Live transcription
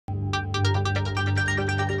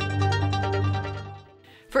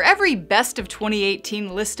For every best of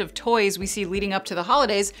 2018 list of toys we see leading up to the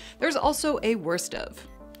holidays, there's also a worst of.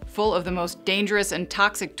 Full of the most dangerous and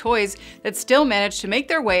toxic toys that still manage to make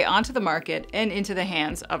their way onto the market and into the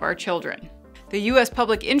hands of our children. The U.S.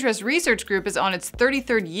 Public Interest Research Group is on its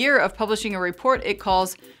 33rd year of publishing a report it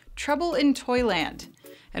calls Trouble in Toyland.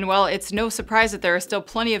 And while it's no surprise that there are still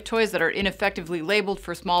plenty of toys that are ineffectively labeled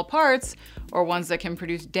for small parts, or ones that can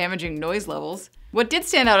produce damaging noise levels, what did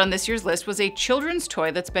stand out on this year's list was a children's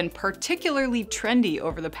toy that's been particularly trendy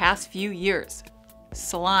over the past few years: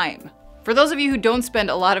 slime. For those of you who don't spend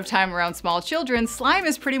a lot of time around small children, slime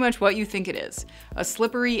is pretty much what you think it is. A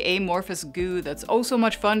slippery, amorphous goo that's oh so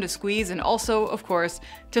much fun to squeeze and also, of course,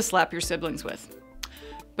 to slap your siblings with.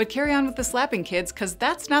 But carry on with the slapping, kids, because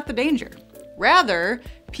that's not the danger. Rather,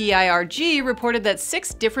 PIRG reported that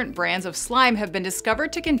 6 different brands of slime have been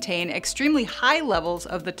discovered to contain extremely high levels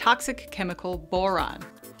of the toxic chemical boron.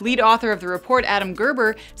 Lead author of the report, Adam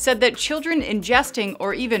Gerber, said that children ingesting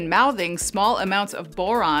or even mouthing small amounts of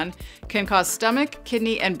boron can cause stomach,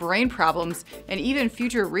 kidney, and brain problems, and even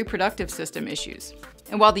future reproductive system issues.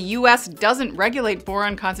 And while the US doesn't regulate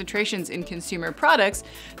boron concentrations in consumer products,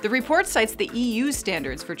 the report cites the EU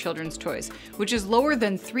standards for children's toys, which is lower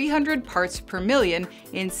than 300 parts per million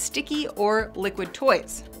in sticky or liquid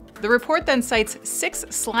toys. The report then cites 6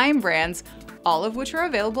 slime brands, all of which are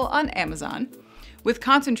available on Amazon, with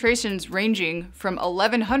concentrations ranging from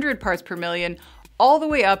 1,100 parts per million all the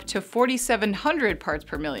way up to 4,700 parts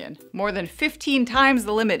per million, more than 15 times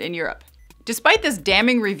the limit in Europe. Despite this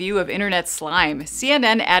damning review of internet slime,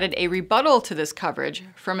 CNN added a rebuttal to this coverage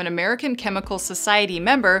from an American Chemical Society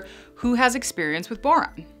member who has experience with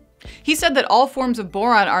boron. He said that all forms of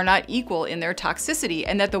boron are not equal in their toxicity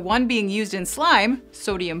and that the one being used in slime,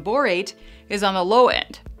 sodium borate, is on the low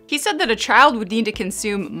end. He said that a child would need to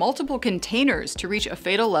consume multiple containers to reach a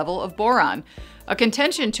fatal level of boron, a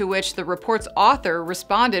contention to which the report's author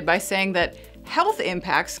responded by saying that health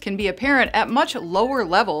impacts can be apparent at much lower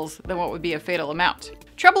levels than what would be a fatal amount.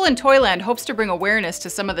 Trouble in Toyland hopes to bring awareness to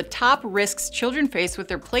some of the top risks children face with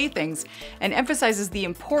their playthings and emphasizes the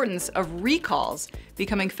importance of recalls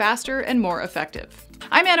becoming faster and more effective.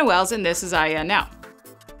 I'm Anna Wells, and this is IEN Now.